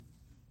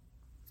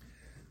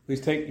Please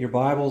take your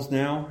Bibles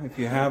now, if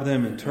you have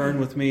them, and turn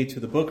with me to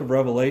the book of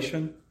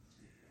Revelation.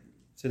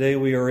 Today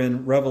we are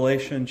in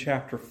Revelation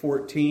chapter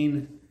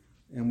 14,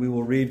 and we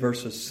will read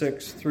verses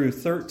 6 through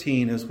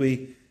 13 as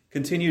we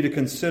continue to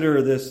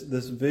consider this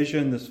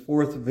vision, this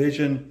fourth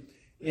vision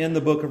in the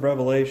book of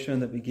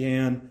Revelation that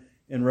began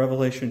in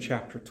Revelation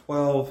chapter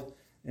 12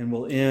 and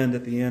will end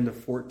at the end of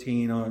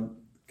 14 on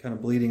kind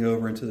of bleeding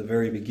over into the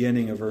very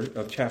beginning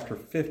of chapter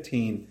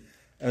 15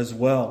 as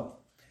well.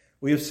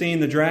 We have seen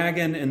the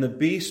dragon and the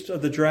beast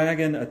of the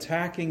dragon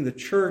attacking the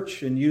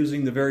church and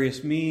using the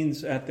various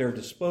means at their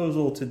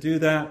disposal to do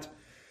that.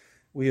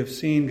 We have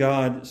seen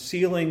God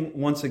sealing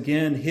once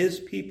again His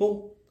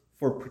people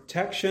for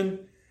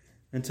protection.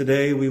 And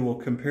today we will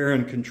compare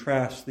and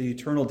contrast the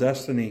eternal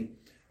destiny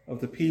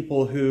of the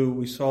people who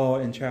we saw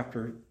in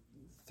chapter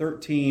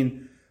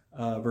 13,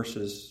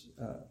 verses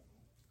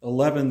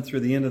 11 through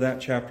the end of that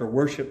chapter,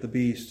 worship the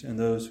beast, and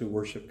those who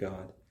worship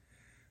God.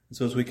 And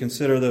so as we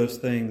consider those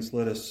things,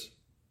 let us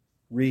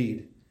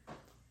read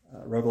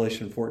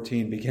Revelation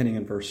 14, beginning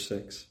in verse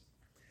 6.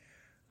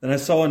 Then I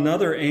saw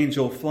another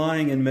angel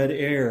flying in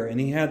midair, and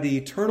he had the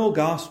eternal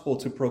gospel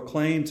to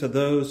proclaim to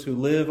those who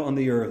live on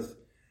the earth,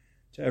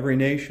 to every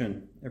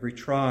nation, every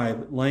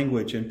tribe,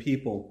 language, and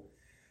people.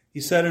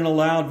 He said in a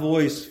loud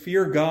voice,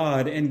 "Fear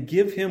God and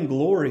give Him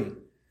glory,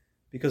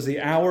 because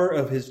the hour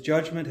of His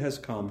judgment has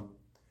come.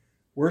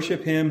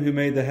 Worship Him who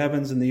made the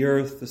heavens and the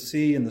earth, the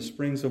sea, and the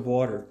springs of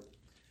water."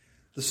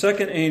 The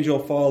second angel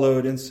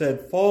followed and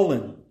said,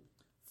 "Fallen,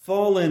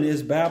 fallen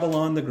is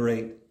Babylon the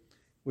Great,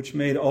 which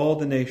made all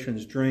the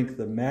nations drink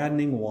the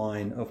maddening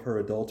wine of her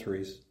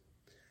adulteries."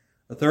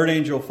 A third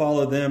angel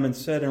followed them and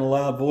said in a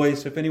loud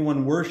voice, "If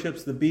anyone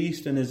worships the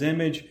beast and his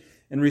image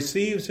and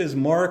receives his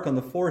mark on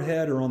the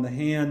forehead or on the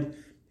hand,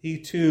 he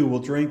too will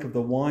drink of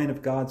the wine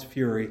of God's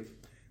fury,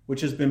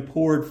 which has been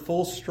poured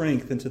full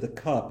strength into the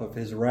cup of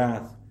His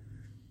wrath.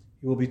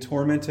 He will be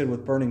tormented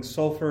with burning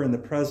sulfur in the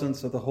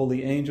presence of the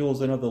holy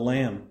angels and of the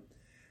Lamb,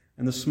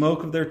 and the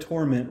smoke of their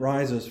torment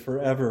rises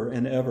forever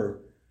and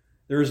ever.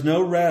 There is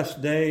no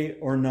rest day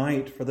or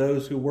night for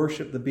those who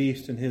worship the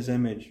beast and his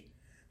image,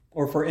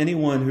 or for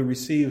anyone who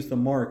receives the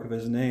mark of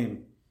his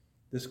name.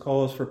 This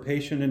calls for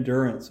patient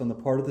endurance on the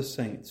part of the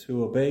saints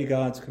who obey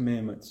God's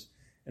commandments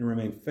and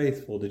remain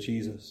faithful to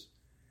Jesus.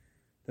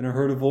 Then I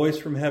heard a voice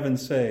from heaven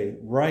say,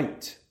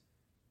 "Write,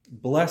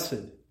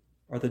 blessed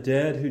are the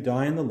dead who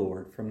die in the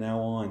Lord from now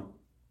on."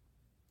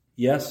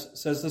 "Yes,"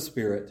 says the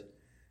Spirit,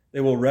 "they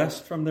will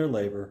rest from their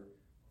labor,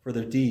 for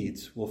their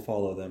deeds will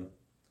follow them."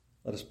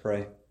 Let us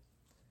pray.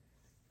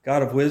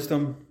 God of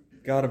wisdom,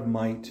 God of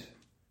might,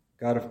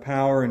 God of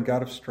power, and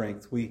God of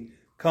strength, we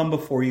come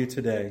before you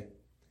today,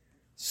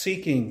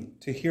 seeking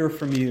to hear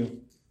from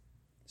you,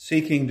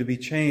 seeking to be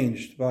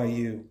changed by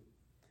you,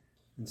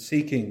 and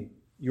seeking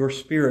your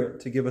Spirit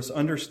to give us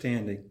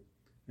understanding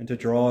and to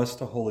draw us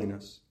to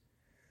holiness.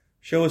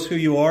 Show us who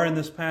you are in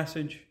this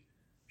passage.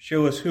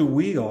 Show us who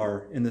we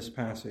are in this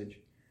passage.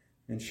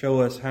 And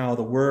show us how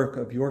the work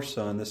of your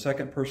Son, the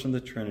second person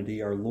of the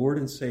Trinity, our Lord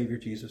and Savior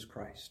Jesus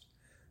Christ,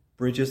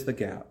 bridges the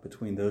gap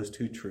between those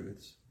two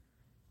truths.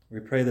 We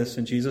pray this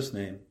in Jesus'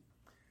 name.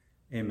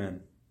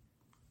 Amen.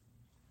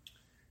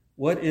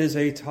 What is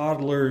a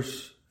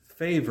toddler's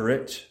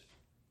favorite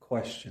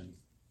question?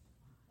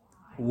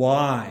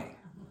 Why?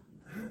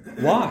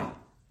 Why?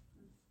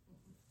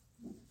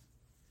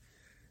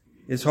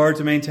 It's hard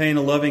to maintain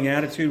a loving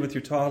attitude with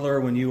your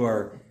toddler when you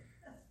are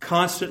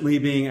constantly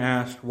being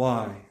asked,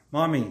 why?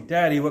 "Mommy,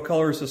 Daddy, what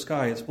color is the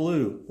sky?" "It's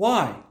blue."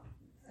 "Why?"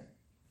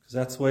 "Because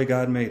that's the way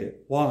God made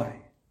it."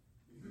 "Why?"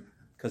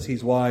 "Because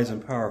He's wise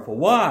and powerful."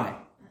 "Why?"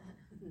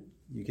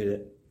 You get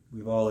it.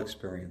 We've all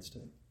experienced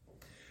it.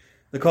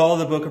 The call of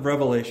the book of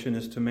Revelation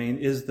is to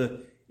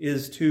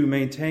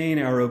maintain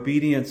our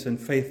obedience and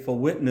faithful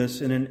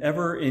witness in an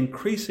ever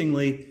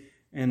increasingly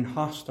and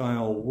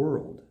hostile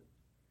world.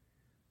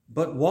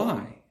 But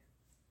why?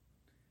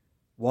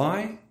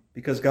 Why?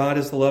 Because God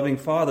is the loving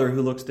Father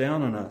who looks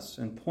down on us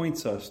and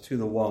points us to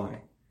the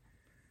why.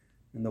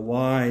 And the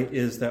why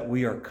is that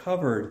we are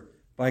covered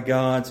by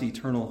God's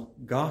eternal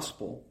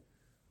gospel.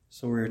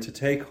 So we are to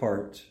take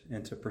heart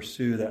and to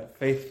pursue that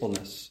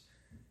faithfulness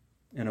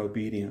and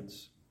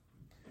obedience.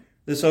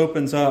 This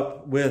opens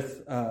up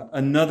with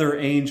another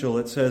angel.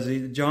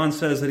 John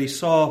says that he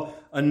saw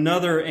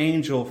another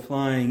angel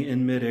flying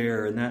in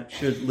midair, and that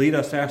should lead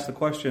us to ask the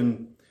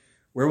question,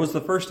 where was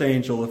the first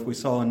angel if we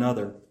saw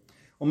another?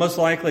 Well, most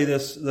likely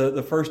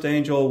the first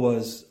angel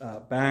was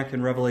back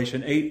in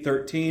Revelation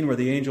 8:13, where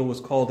the angel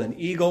was called an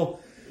eagle.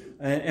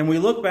 And we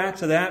look back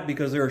to that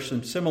because there are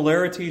some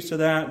similarities to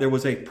that. There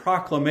was a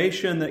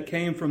proclamation that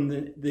came from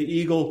the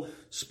eagle,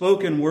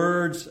 spoken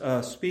words,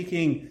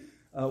 speaking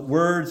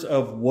words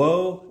of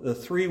woe, the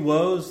three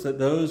woes that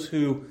those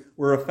who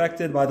were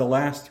affected by the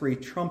last three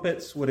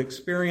trumpets would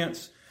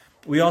experience.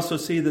 We also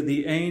see that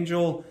the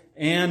angel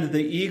and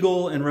the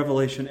eagle in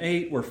Revelation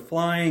 8 were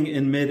flying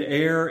in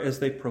midair as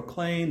they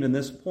proclaimed, and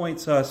this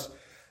points us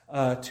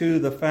to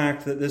the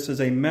fact that this is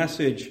a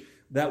message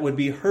that would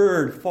be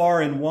heard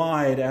far and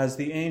wide as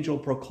the angel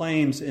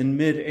proclaims in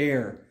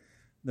midair.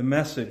 the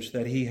message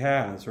that he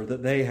has, or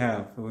that they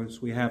have.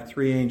 We have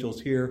three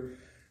angels here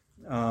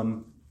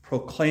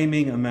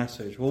proclaiming a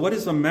message. Well, what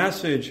is the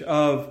message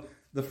of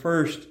the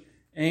first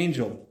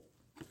angel?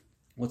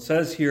 Well, it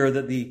says here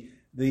that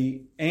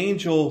the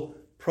angel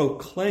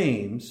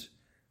proclaims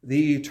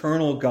the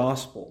eternal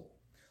gospel.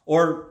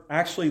 Or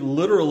actually,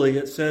 literally,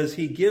 it says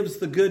he gives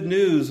the good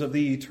news of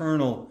the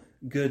eternal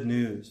good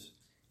news.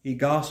 He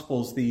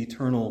gospels the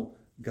eternal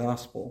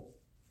gospel.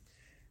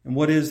 And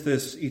what is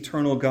this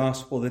eternal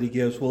gospel that he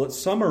gives? Well, it's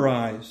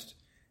summarized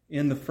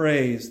in the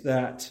phrase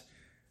that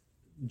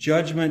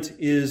judgment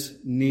is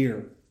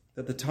near,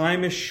 that the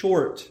time is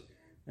short,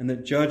 and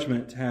that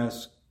judgment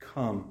has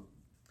come.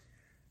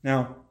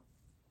 Now,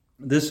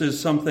 this is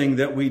something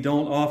that we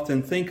don't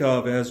often think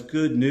of as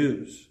good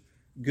news.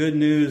 Good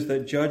news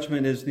that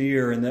judgment is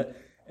near and that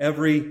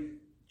every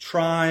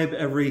tribe,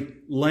 every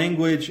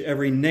language,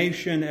 every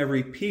nation,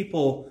 every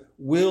people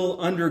will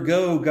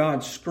undergo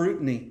God's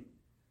scrutiny,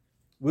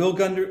 will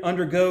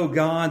undergo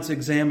God's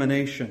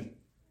examination.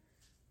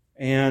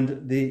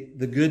 And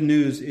the good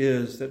news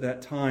is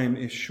that time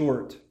is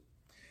short.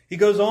 He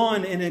goes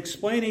on in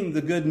explaining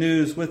the good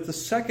news with the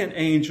second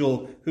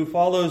angel who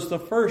follows the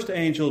first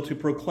angel to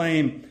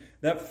proclaim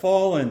that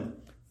fallen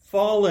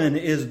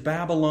is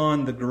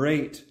Babylon the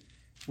Great,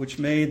 which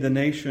made the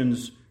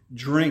nations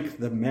drink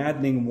the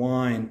maddening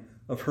wine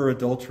of her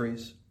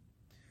adulteries.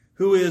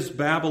 Who is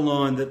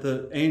Babylon that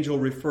the angel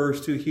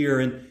refers to here?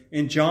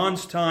 In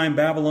John's time,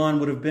 Babylon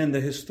would have been the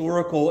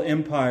historical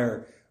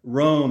empire,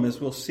 Rome, as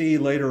we'll see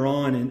later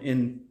on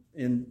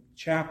in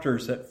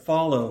chapters that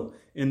follow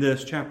in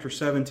this, chapter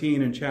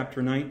 17 and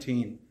chapter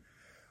 19.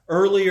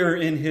 Earlier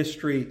in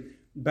history,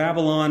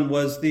 Babylon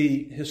was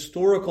the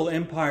historical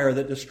empire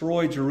that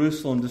destroyed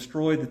Jerusalem,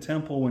 destroyed the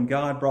temple when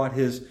God brought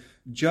his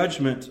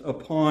judgment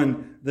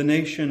upon the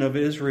nation of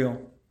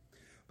Israel.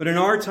 But in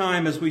our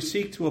time, as we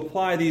seek to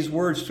apply these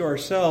words to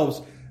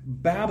ourselves,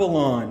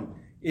 Babylon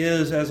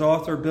is, as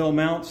author Bill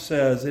Mounce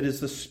says, it is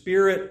the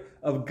spirit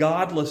of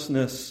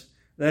godlessness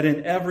that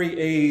in every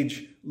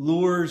age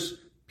lures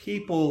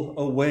people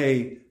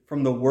away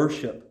from the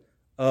worship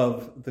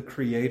of the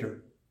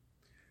Creator.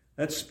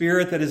 That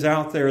spirit that is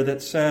out there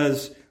that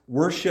says,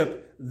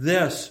 worship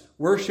this,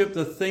 worship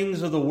the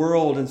things of the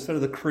world instead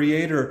of the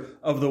Creator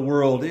of the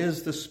world,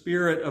 is the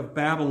spirit of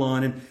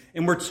Babylon.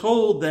 And we're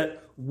told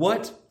that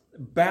what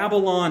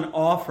Babylon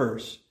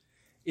offers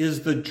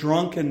is the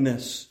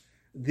drunkenness,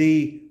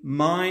 the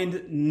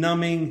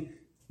mind-numbing,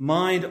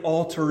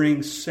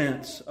 mind-altering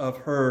sense of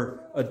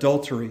her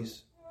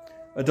adulteries.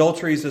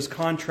 Adulteries is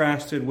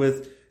contrasted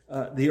with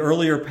the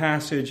earlier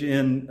passage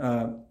in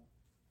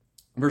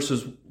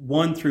verses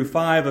 1 through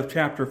 5 of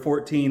chapter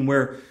 14,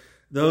 where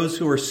those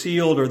who are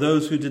sealed are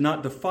those who did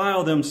not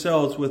defile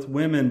themselves with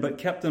women, but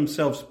kept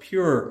themselves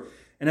pure.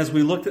 And as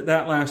we looked at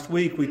that last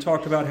week, we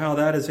talked about how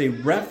that is a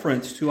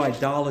reference to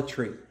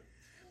idolatry.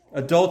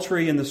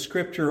 Adultery in the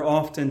Scripture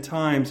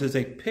oftentimes is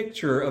a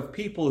picture of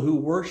people who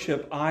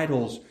worship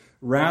idols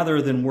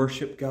rather than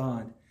worship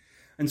God.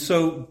 And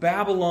so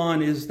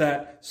Babylon is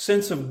that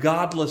sense of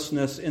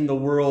godlessness in the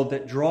world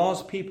that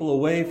draws people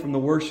away from the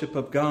worship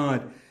of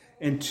God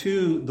and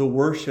to the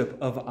worship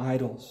of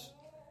idols.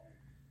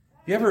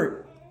 You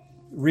ever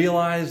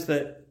realize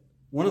that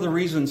one of the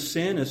reasons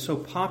sin is so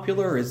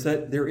popular is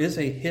that there is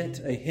a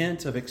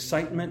hint of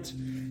excitement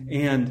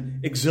and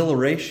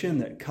exhilaration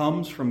that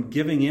comes from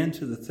giving in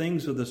to the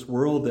things of this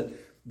world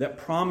that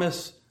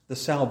promise the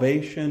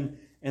salvation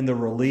and the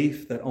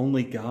relief that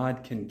only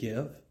God can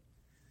give?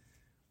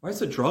 Why is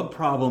the drug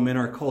problem in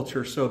our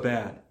culture so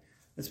bad?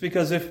 It's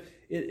because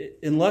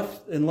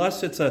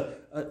unless it's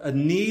a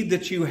need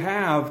that you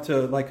have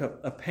to, like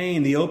a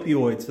pain, the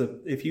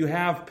opioids, if you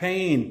have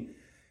pain,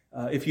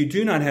 if you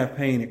do not have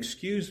pain,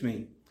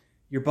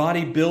 your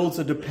body builds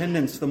a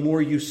dependence the more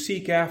you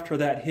seek after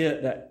that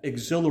hit, that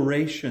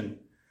exhilaration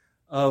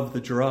of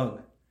the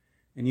drug.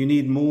 And you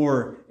need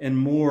more and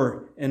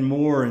more and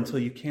more until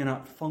you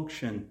cannot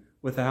function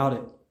without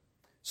it.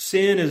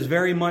 Sin is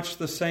very much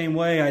the same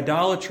way.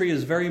 Idolatry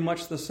is very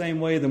much the same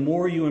way. The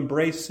more you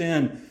embrace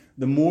sin,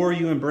 the more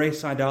you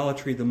embrace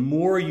idolatry, the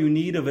more you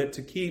need of it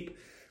to keep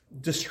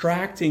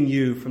distracting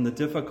you from the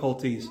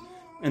difficulties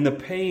and the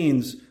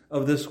pains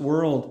of this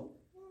world.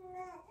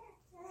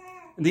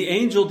 And the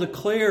angel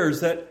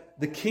declares that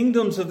the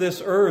kingdoms of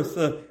this earth,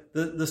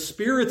 the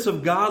spirits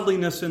of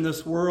godliness in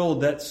this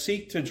world that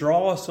seek to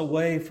draw us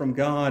away from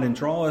God and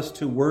draw us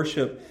to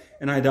worship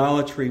and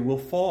idolatry will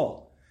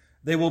fall.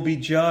 They will be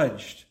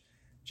judged.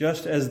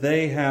 Just as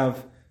they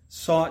have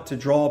sought to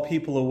draw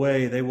people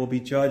away, they will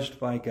be judged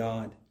by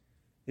God.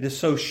 It is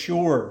so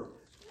sure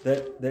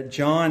that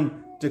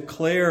John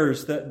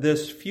declares that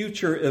this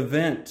future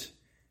event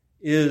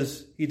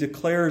he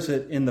declares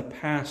it in the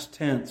past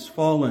tense.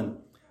 Fallen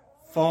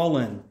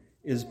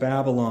is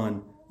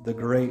Babylon the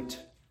Great.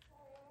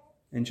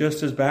 And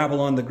just as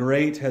Babylon the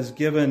Great has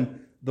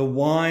given the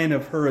wine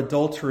of her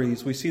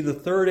adulteries, we see the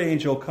third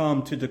angel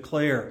come to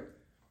declare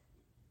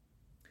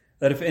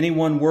that if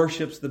anyone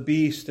worships the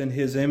beast and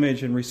his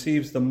image and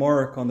receives the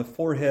mark on the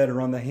forehead or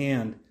on the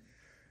hand,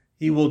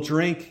 He will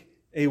drink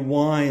a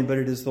wine, but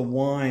it is the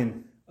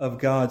wine of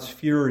God's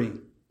fury,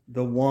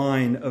 the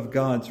wine of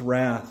God's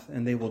wrath,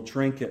 and they will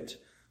drink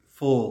it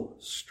full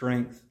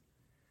strength.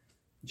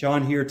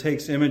 John here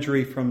takes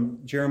imagery from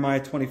Jeremiah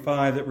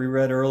 25 that we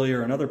read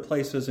earlier and other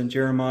places in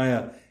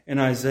Jeremiah and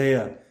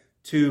Isaiah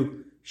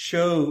to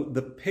show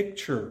the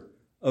picture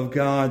of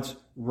God's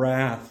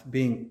wrath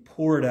being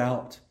poured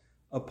out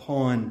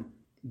upon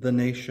the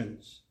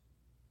nations.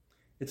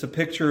 It's a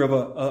picture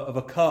of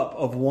a cup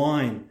of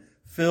wine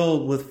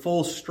filled with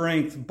full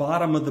strength,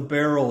 bottom of the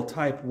barrel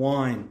type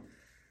wine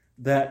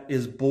that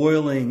is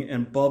boiling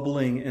and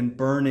bubbling and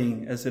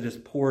burning as it is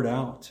poured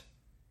out.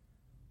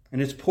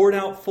 And it's poured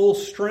out full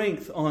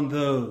strength on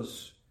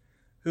those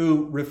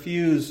who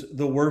refuse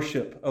the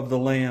worship of the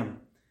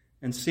Lamb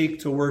and seek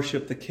to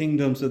worship the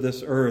kingdoms of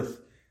this earth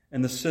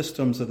and the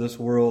systems of this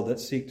world that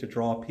seek to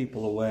draw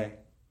people away.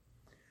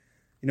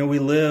 You know, we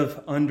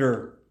live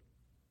under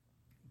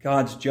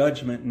God's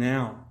judgment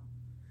now.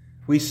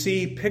 We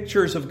see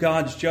pictures of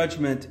God's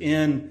judgment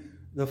in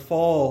the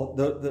fall,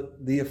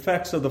 the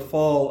effects of the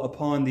fall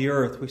upon the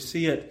earth. We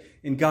see it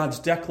in God's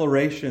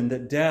declaration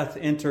that death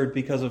entered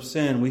because of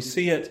sin. We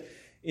see it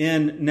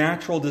in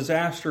natural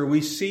disaster.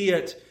 We see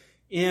it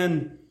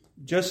in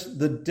just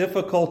the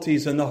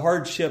difficulties and the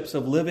hardships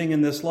of living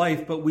in this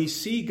life. But we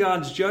see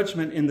God's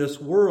judgment in this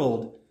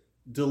world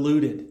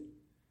diluted.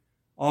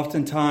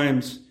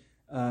 Oftentimes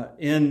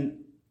in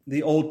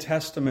the Old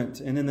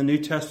Testament and in the New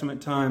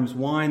Testament times,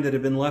 wine that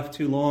had been left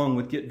too long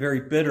would get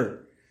very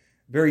bitter,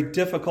 very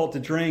difficult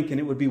to drink, and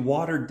it would be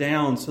watered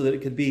down so that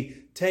it could be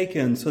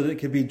taken, so that it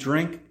could be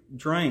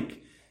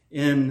drank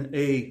in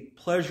a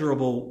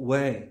pleasurable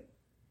way.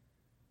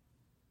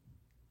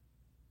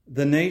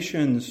 The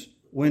nations,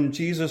 when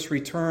Jesus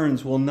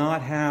returns, will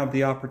not have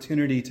the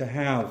opportunity to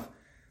have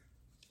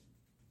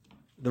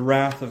the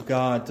wrath of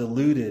God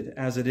diluted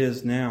as it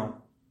is now.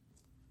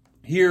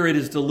 Here it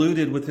is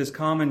diluted with His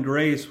common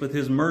grace, with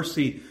His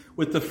mercy,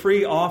 with the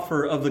free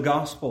offer of the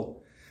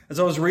gospel. As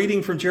I was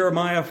reading from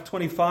Jeremiah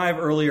 25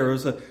 earlier, it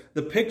was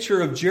the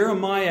picture of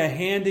Jeremiah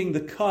handing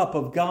the cup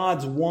of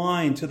God's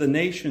wine to the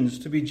nations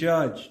to be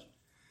judged.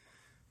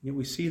 Yet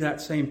we see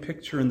that same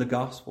picture in the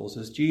Gospels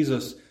as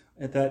Jesus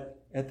at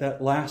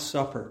that Last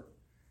Supper,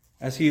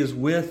 as He is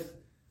with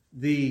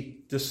the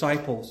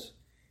disciples.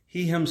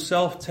 He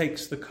Himself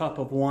takes the cup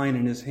of wine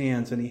in His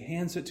hands and He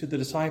hands it to the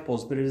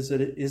disciples. But is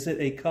it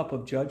a cup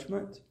of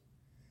judgment?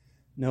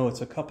 No,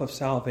 it's a cup of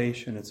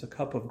salvation. It's a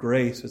cup of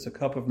grace. It's a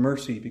cup of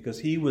mercy, because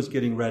He was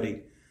getting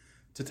ready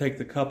to take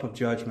the cup of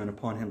judgment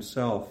upon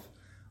Himself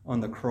on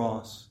the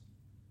cross.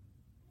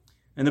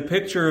 And the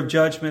picture of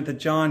judgment that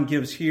John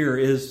gives here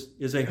is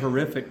a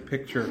horrific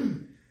picture.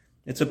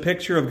 It's a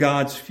picture of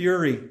God's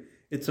fury.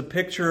 It's a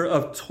picture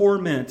of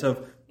torment,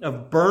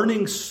 of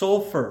burning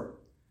sulfur.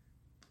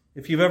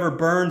 If you've ever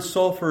burned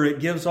sulfur, it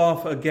gives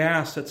off a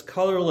gas that's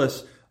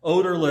colorless,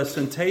 odorless,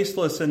 and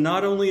tasteless. And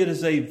not only it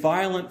is a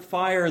violent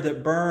fire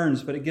that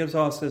burns, but it gives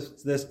off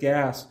this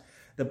gas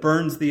that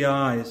burns the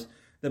eyes,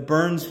 that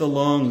burns the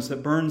lungs,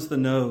 that burns the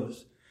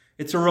nose.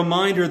 It's a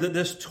reminder that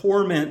this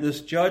torment,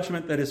 this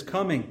judgment that is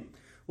coming,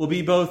 will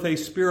be both a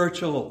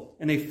spiritual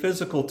and a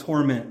physical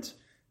torment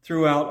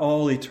throughout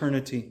all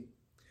eternity.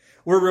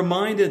 We're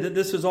reminded that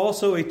this is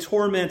also a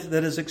torment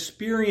that is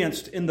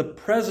experienced in the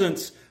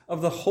presence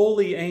of the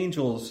holy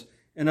angels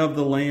and of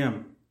the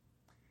Lamb.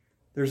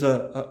 There's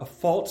a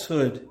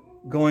falsehood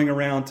going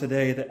around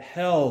today that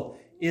hell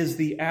is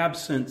the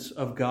absence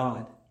of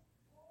God.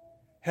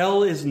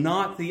 Hell is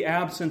not the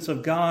absence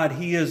of God.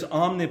 He is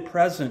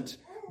omnipresent.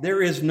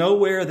 There is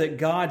nowhere that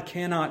God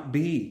cannot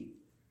be.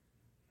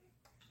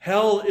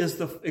 Hell is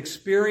the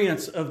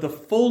experience of the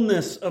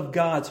fullness of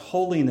God's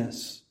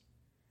holiness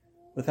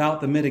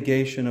without the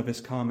mitigation of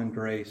His common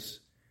grace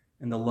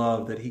and the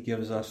love that He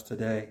gives us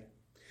today.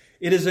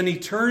 It is an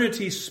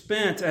eternity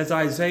spent, as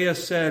Isaiah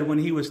said when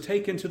he was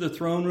taken to the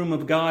throne room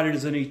of God. It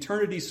is an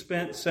eternity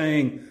spent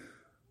saying,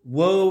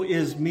 "Woe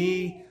is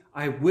me.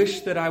 I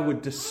wish that I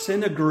would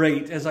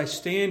disintegrate as I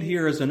stand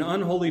here as an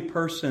unholy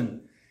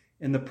person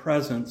in the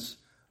presence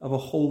of a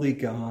holy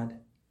God."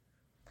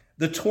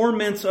 The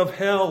torments of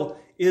hell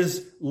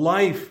is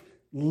life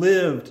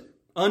lived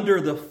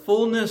under the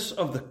fullness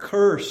of the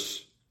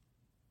curse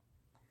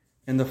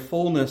and the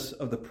fullness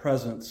of the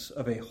presence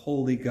of a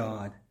holy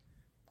God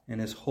and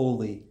His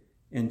holy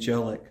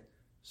angelic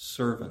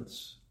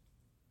servants.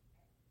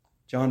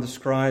 John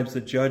describes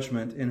the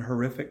judgment in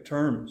horrific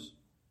terms.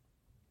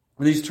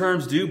 And these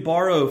terms do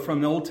borrow from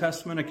the Old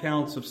Testament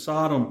accounts of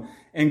Sodom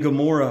and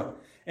Gomorrah.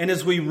 And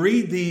as we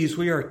read these,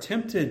 we are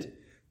tempted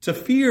to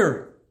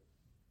fear.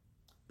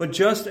 But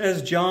just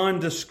as John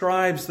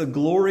describes the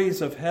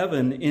glories of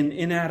heaven in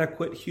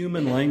inadequate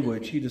human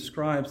language, he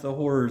describes the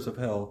horrors of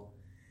hell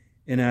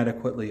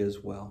inadequately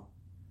as well.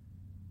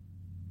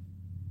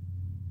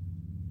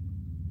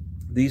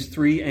 These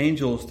three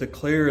angels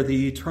declare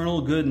the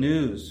eternal good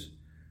news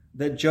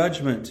that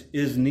judgment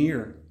is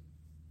near.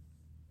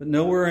 But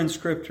nowhere in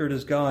Scripture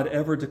does God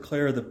ever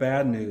declare the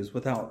bad news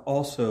without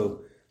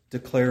also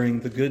declaring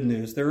the good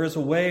news. There is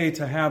a way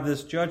to have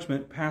this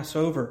judgment pass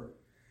over,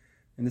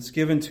 and it's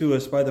given to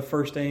us by the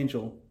first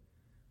angel.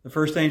 The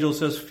first angel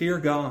says, "Fear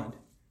God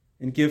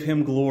and give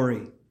him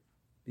glory,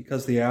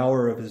 because the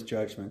hour of his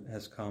judgment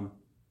has come."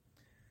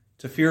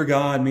 To fear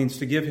God means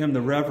to give him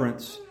the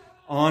reverence,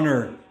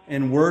 honor,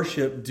 and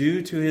worship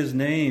due to his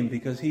name,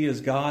 because he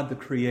is God the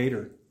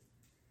Creator.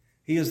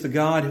 He is the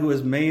God who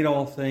has made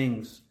all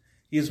things.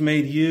 He has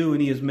made you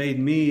and he has made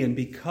me, and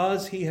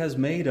because he has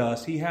made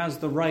us, he has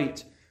the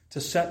right to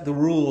set the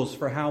rules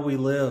for how we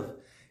live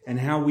and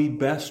how we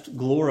best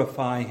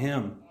glorify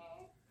him.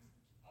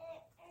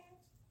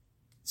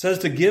 It says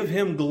to give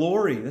him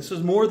glory. This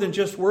is more than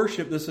just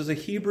worship. This is a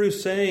Hebrew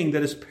saying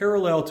that is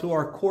parallel to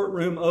our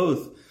courtroom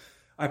oath.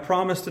 I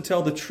promise to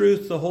tell the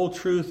truth, the whole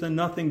truth, and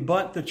nothing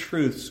but the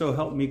truth, so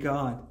help me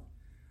God.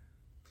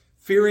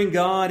 Fearing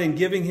God and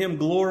giving him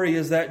glory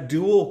is that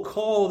dual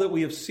call that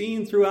we have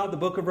seen throughout the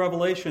book of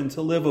Revelation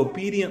to live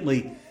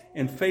obediently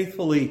and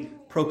faithfully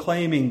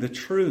proclaiming the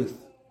truth.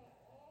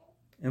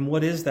 And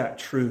what is that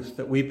truth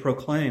that we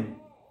proclaim?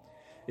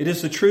 It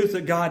is the truth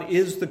that God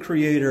is the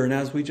Creator, and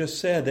as we just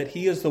said, that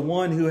he is the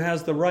one who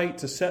has the right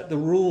to set the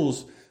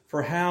rules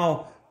for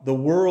how the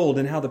world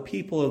and how the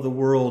people of the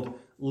world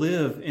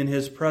live in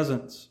his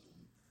presence.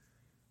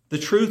 The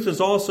truth is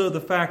also the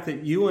fact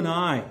that you and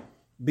I,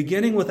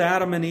 beginning with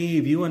Adam and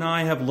Eve, you and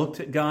I have looked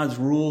at God's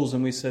rules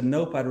and we said,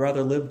 nope, I'd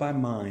rather live by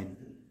mine.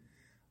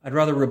 I'd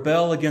rather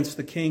rebel against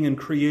the King and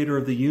Creator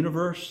of the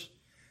universe,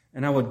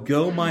 and I would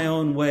go my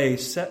own way,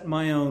 set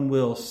my own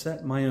will,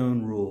 set my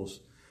own rules,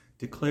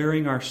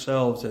 declaring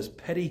ourselves as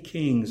petty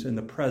kings in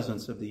the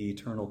presence of the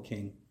eternal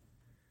King.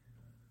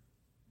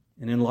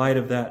 And in light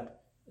of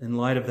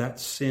that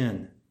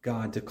sin,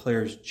 God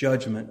declares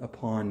judgment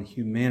upon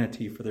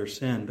humanity for their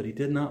sin, but he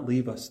did not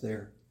leave us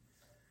there.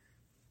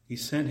 He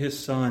sent his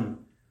Son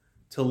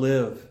to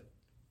live,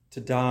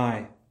 to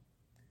die,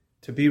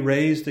 to be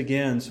raised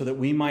again so that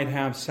we might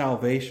have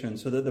salvation,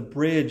 so that the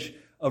bridge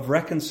of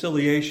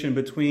reconciliation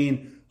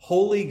between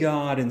holy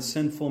God and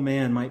sinful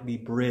man might be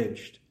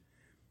bridged,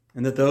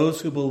 and that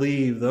those who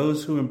believe,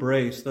 those who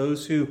embrace,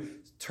 those who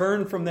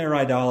turn from their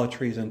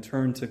idolatries and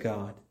turn to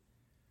God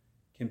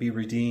can be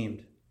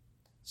redeemed,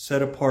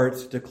 set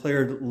apart,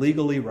 declared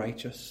legally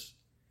righteous,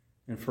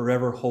 and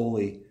forever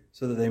holy,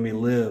 so that they may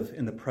live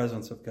in the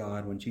presence of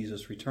God when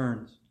Jesus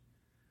returns.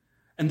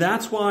 And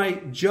that's why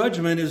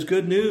judgment is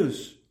good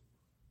news.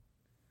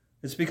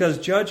 It's because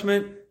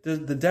judgment, the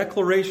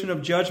declaration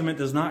of judgment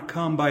does not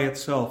come by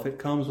itself. It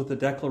comes with the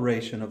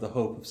declaration of the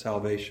hope of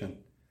salvation,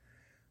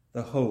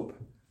 the hope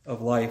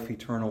of life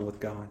eternal with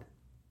God.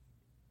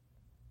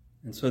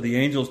 And so the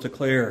angels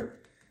declare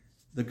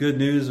the good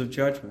news of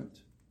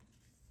judgment.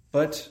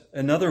 But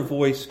another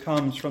voice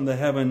comes from the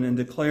heaven and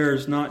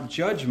declares not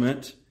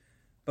judgment,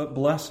 but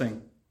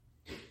blessing.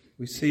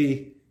 We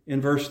see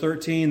in verse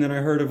 13, "Then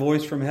I heard a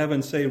voice from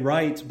heaven say,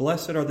 'Write,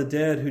 blessed are the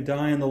dead who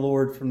die in the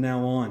Lord from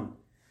now on.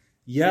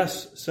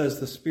 Yes, says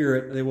the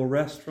Spirit, they will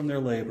rest from their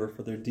labor,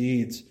 for their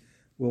deeds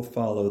will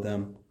follow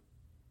them.'"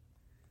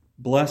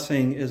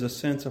 Blessing is a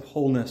sense of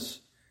wholeness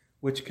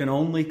which can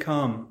only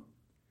come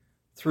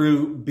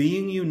through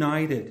being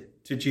united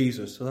to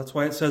Jesus. So that's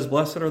why it says,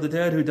 "Blessed are the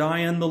dead who die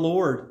in the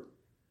Lord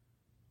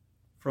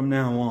from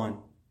now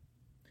on."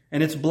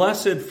 And it's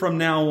blessed from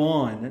now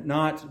on,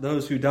 not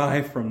those who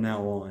die from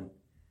now on.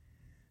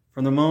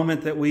 From the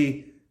moment that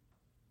we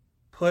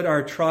put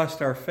our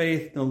trust, our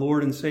faith in the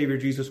Lord and Savior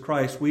Jesus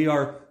Christ, we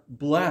are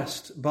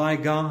blessed by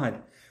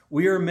God.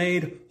 We are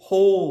made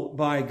whole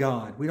by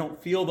God. We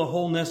don't feel the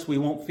wholeness. We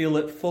won't feel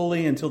it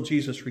fully until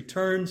Jesus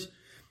returns,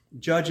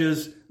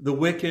 judges the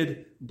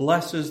wicked,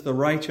 blesses the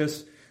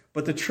righteous.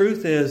 But the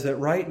truth is that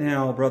right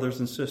now, brothers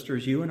and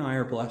sisters, you and I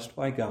are blessed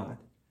by God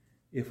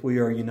if we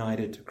are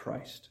united to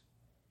Christ.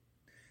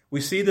 We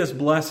see this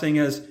blessing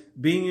as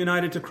being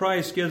united to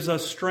Christ gives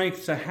us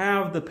strength to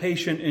have the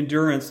patient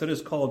endurance that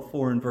is called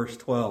for in verse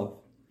 12,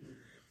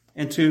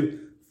 and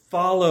to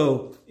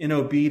follow in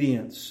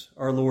obedience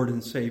our Lord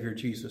and Savior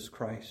Jesus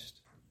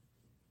Christ.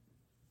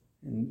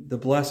 And the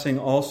blessing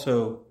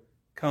also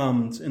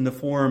comes in the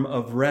form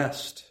of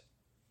rest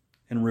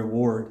and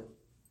reward.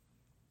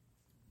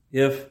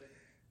 If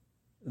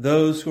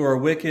those who are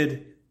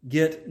wicked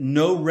get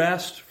no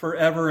rest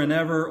forever and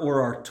ever,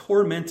 or are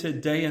tormented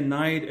day and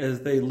night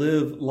as they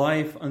live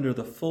life under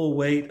the full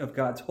weight of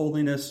God's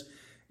holiness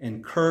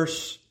and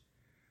curse,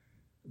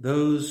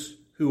 those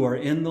who are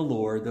in the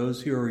Lord,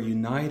 those who are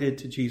united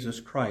to Jesus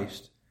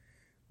Christ,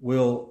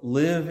 will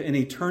live in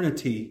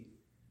eternity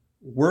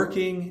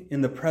working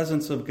in the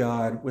presence of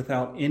God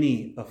without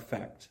any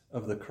effect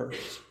of the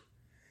curse.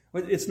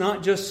 It's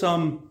not just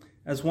some,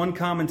 as one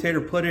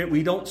commentator put it,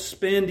 we don't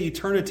spend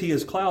eternity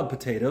as cloud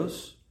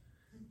potatoes.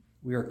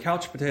 We are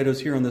couch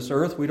potatoes here on this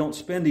earth. We don't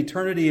spend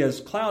eternity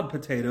as cloud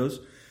potatoes.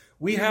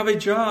 We have a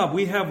job.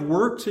 We have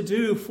work to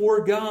do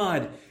for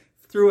God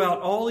throughout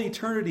all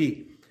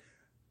eternity.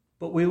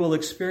 But we will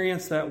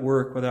experience that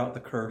work without the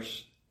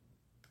curse.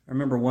 I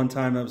remember one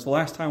time, it was the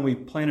last time we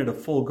planted a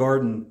full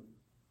garden.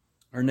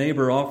 Our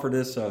neighbor offered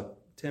us a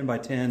 10 by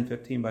 10,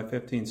 15 by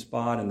 15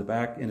 spot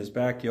in his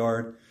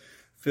backyard.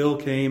 Phil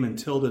came and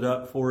tilled it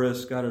up for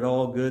us, got it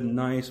all good and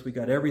nice. We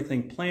got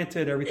everything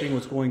planted, everything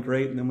was going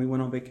great, and then we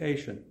went on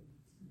vacation.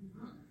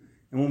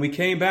 And when we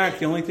came back,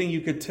 the only thing you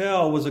could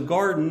tell was a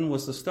garden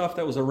was the stuff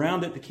that was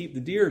around it to keep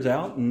the deers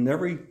out, and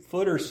every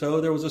foot or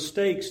so there was a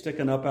stake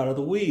sticking up out of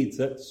the weeds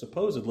that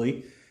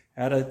supposedly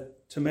had a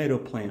tomato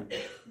plant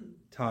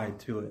tied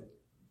to it.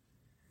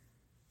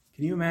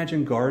 Can you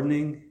imagine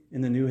gardening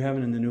in the new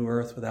heaven and the new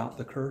earth without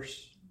the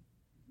curse?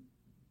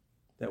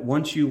 That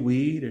once you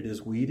weed, it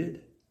is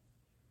weeded.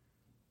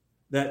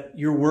 That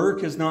your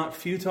work is not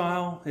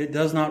futile, it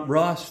does not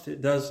rust,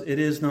 it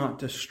is not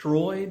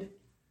destroyed.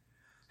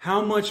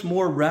 How much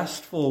more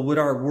restful would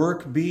our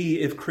work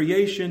be if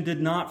creation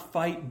did not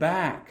fight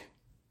back?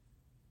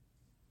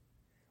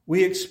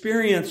 We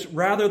experience,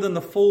 rather than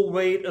the full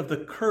weight of the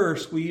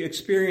curse, we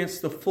experience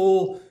the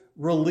full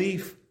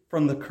relief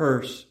from the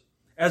curse.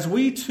 As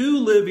we too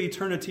live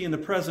eternity in the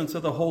presence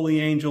of the holy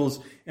angels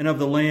and of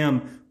the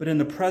Lamb, but in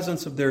the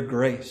presence of their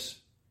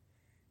grace,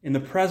 in the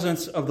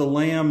presence of the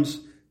Lamb's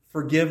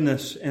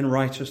forgiveness and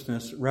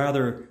righteousness,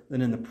 rather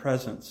than in the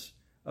presence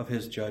of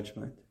his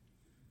judgment.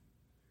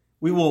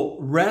 We will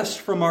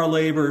rest from our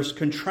labors,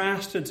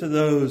 contrasted to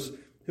those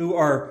who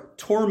are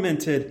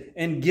tormented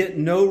and get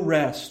no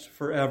rest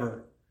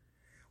forever.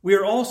 We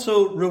are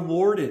also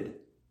rewarded.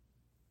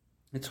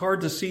 It's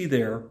hard to see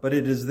there, but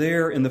it is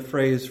there in the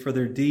phrase, for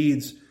their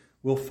deeds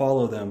will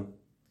follow them.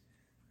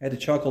 I had to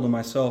chuckle to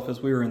myself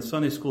as we were in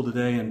Sunday school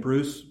today, and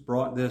Bruce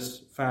brought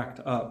this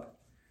fact up.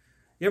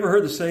 You ever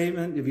heard the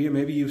statement?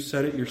 Maybe you've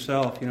said it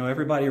yourself.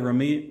 Everybody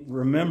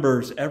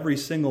remembers every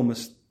single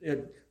mistake.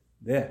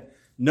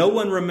 No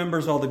one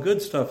remembers all the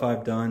good stuff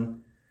I've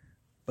done,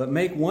 but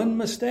make one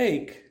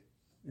mistake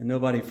and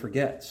nobody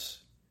forgets.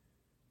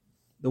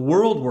 The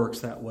world works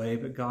that way,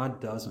 but God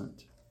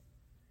doesn't.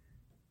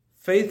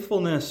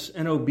 Faithfulness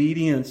and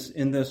obedience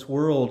in this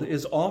world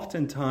is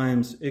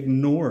oftentimes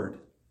ignored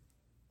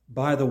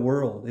by the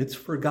world. It's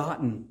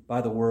forgotten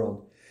by the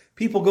world.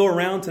 People go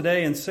around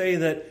today and say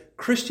that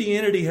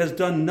Christianity has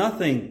done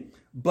nothing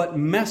but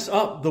mess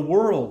up the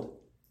world,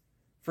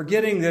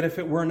 forgetting that if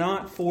it were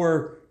not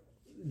for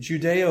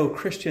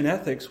Judeo-Christian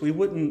ethics, we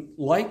wouldn't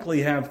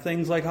likely have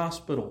things like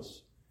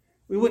hospitals.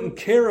 We wouldn't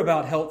care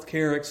about health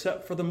care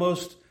except for the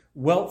most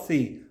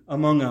wealthy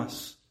among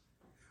us.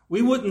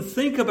 We wouldn't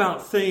think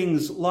about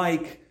things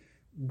like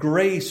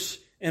grace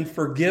and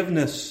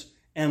forgiveness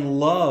and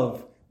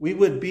love. We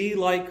would be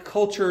like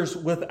cultures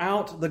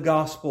without the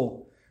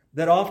gospel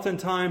that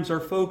oftentimes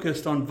are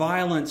focused on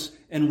violence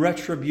and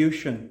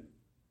retribution.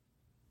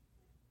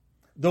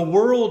 The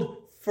world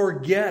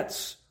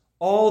forgets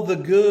all the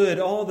good,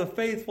 all the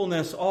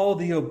faithfulness, all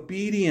the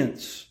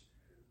obedience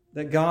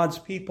that God's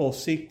people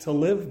seek to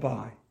live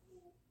by.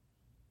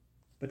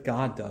 But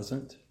God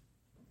doesn't.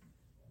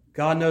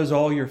 God knows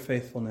all your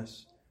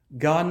faithfulness.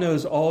 God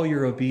knows all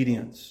your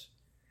obedience.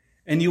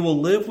 And you will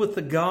live with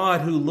the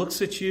God who looks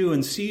at you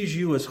and sees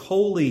you as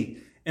holy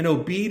and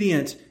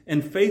obedient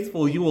and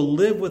faithful. You will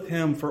live with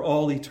him for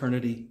all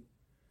eternity.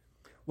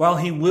 While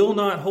he will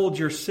not hold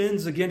your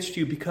sins against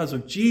you because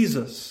of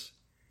Jesus,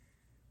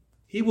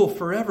 he will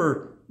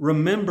forever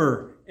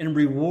remember and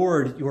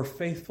reward your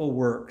faithful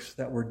works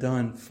that were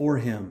done for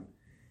him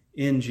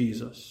in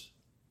Jesus.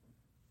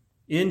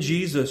 In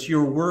Jesus,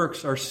 your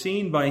works are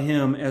seen by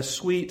him as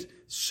sweet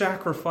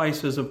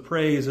sacrifices of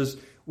praise. As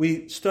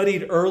we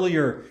studied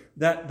earlier,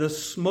 that the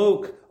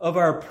smoke of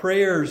our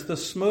prayers, the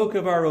smoke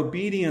of our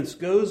obedience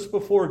goes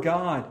before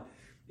God,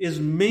 is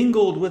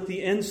mingled with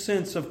the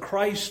incense of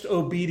Christ's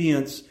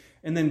obedience,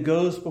 and then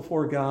goes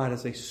before God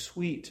as a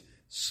sweet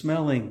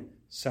smelling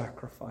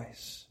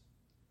sacrifice.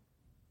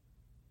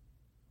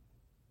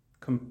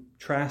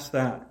 Contrast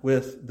that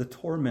with the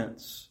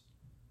torments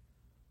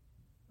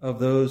of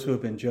those who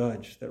have been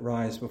judged that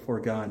rise before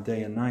God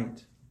day and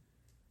night.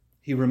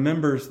 He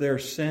remembers their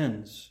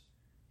sins.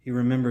 He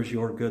remembers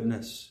your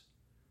goodness.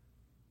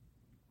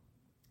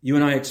 You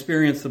and I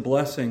experience the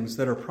blessings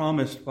that are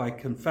promised by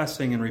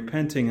confessing and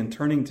repenting and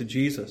turning to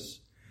Jesus.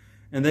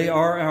 And they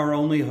are our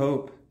only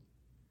hope.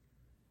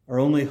 Our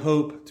only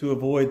hope to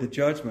avoid the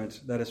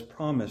judgment that is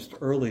promised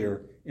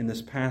earlier in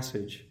this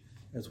passage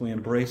as we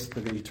embrace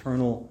the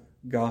eternal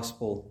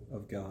gospel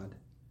of God.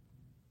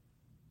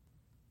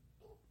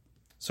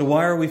 So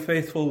why are we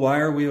faithful? Why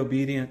are we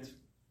obedient?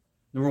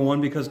 Number one,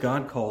 because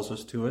God calls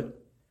us to it.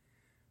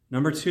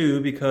 Number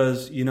two,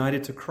 because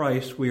united to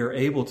Christ, we are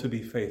able to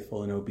be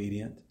faithful and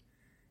obedient.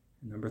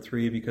 And number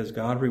three, because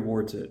God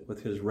rewards it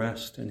with his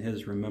rest and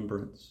his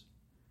remembrance.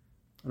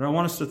 And I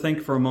want us to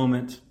think for a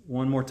moment,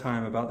 one more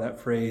time, about that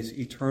phrase,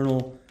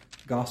 eternal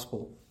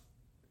gospel.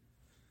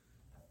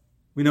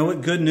 We know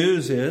what good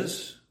news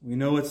is. We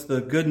know it's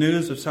the good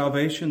news of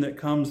salvation that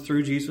comes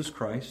through Jesus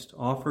Christ,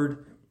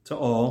 offered to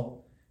all,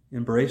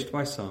 embraced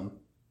by some.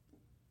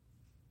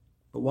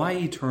 But why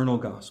eternal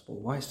gospel?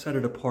 Why set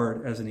it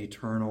apart as an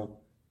eternal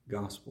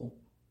gospel?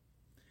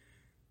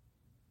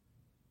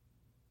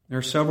 There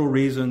are several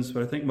reasons,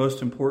 but I think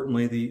most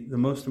importantly, the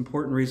most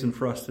important reason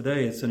for us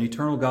today, it's an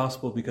eternal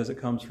gospel because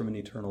it comes from an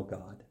eternal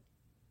God.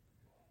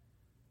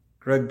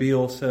 Greg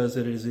Beale says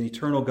it is an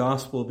eternal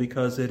gospel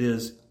because it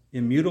is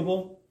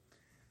immutable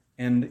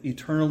and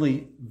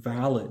eternally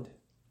valid.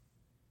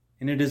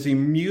 And it is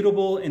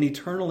immutable and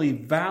eternally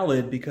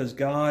valid because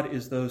God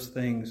is those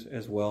things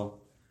as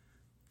well.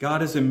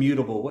 God is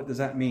immutable. What does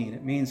that mean?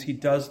 It means He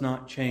does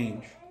not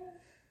change.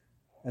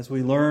 As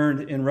we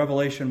learned in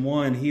Revelation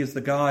 1, He is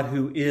the God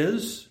who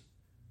is,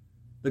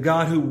 the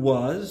God who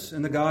was,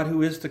 and the God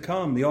who is to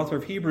come. The author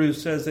of Hebrews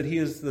says that He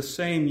is the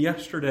same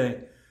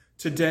yesterday,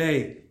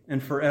 today,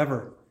 and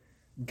forever.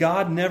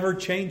 God never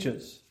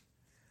changes.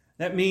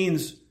 That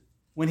means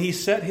when He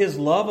set His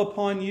love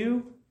upon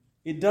you,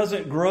 it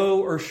doesn't grow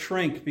or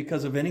shrink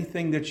because of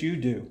anything that you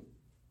do.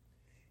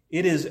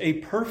 It is a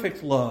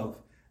perfect love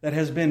that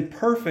has been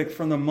perfect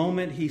from the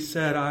moment He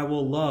said, I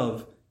will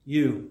love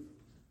you.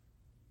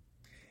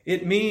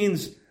 It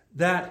means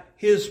that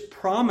His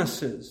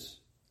promises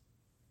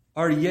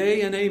are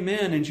yea and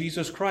amen in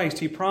Jesus Christ.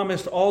 He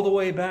promised all the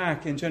way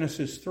back in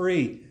Genesis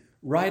 3,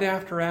 right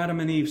after Adam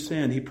and Eve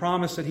sinned. He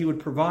promised that He would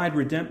provide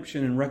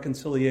redemption and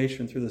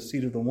reconciliation through the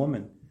seed of the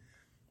woman.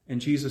 And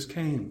Jesus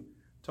came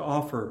to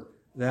offer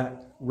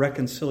that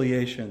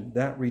reconciliation,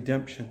 that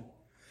redemption.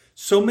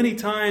 So many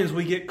times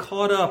we get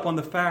caught up on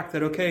the fact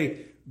that,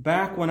 okay,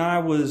 back when I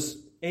was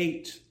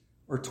 8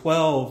 or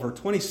 12 or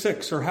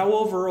 26 or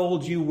however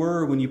old you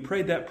were when you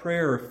prayed that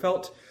prayer or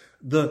felt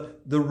the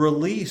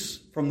release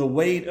from the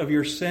weight of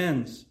your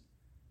sins,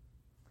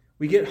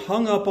 we get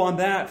hung up on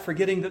that,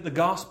 forgetting that the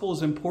gospel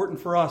is important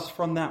for us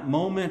from that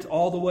moment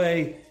all the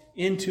way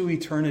into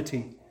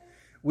eternity.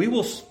 We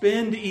will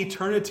spend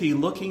eternity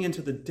looking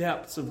into the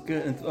depths of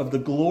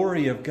the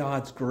glory of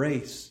God's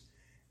grace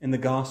in the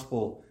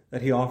gospel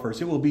that He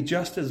offers. It will be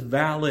just as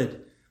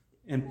valid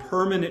and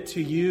permanent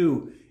to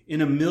you in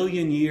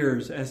 1,000,000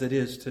 years as it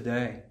is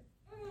today.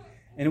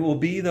 And it will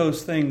be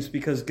those things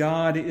because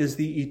God is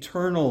the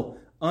eternal,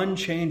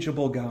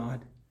 unchangeable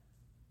God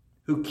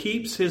who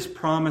keeps His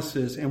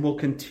promises and will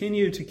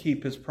continue to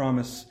keep His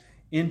promise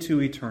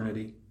into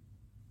eternity.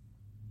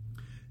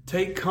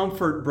 Take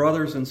comfort,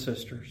 brothers and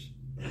sisters.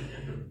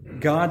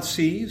 God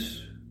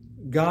sees,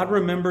 God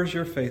remembers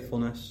your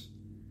faithfulness,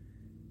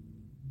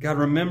 God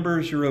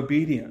remembers your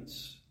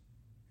obedience,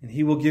 and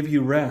He will give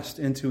you rest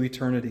into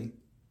eternity.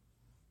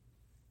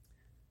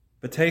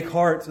 But take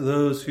heart to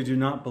those who do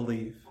not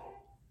believe.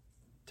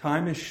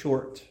 Time is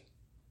short,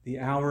 the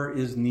hour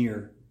is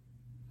near.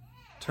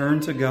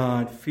 Turn to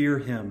God, fear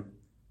Him,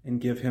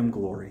 and give Him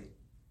glory.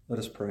 Let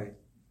us pray.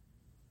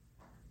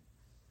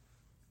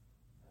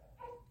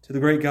 To the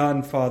great God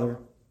and Father,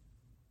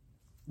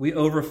 we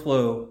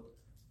overflow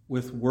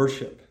with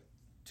worship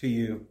to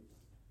You.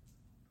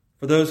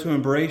 For those who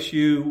embrace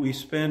You, we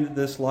spend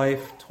this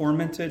life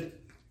tormented,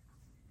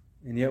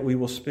 and yet we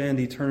will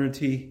spend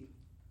eternity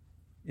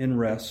in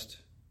rest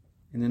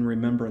and in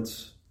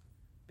remembrance,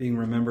 being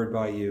remembered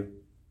by You.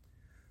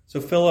 So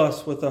fill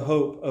us with the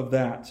hope of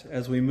that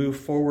as we move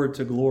forward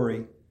to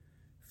glory.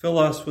 Fill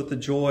us with the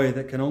joy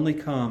that can only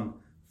come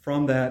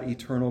from that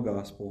eternal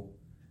gospel.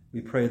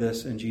 We pray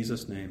this in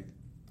Jesus' name.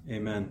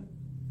 Amen.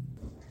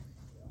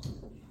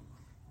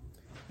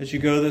 As you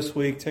go this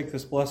week, take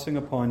this blessing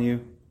upon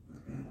you.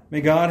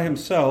 May God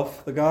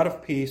Himself, the God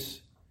of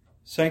peace,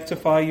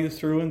 sanctify you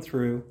through and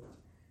through.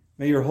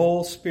 May your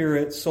whole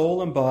spirit,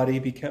 soul, and body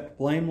be kept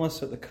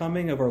blameless at the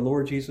coming of our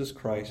Lord Jesus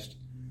Christ.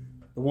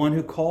 The one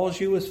who calls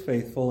you is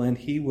faithful, and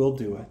He will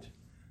do it.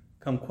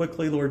 Come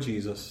quickly, Lord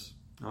Jesus.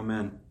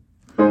 Amen.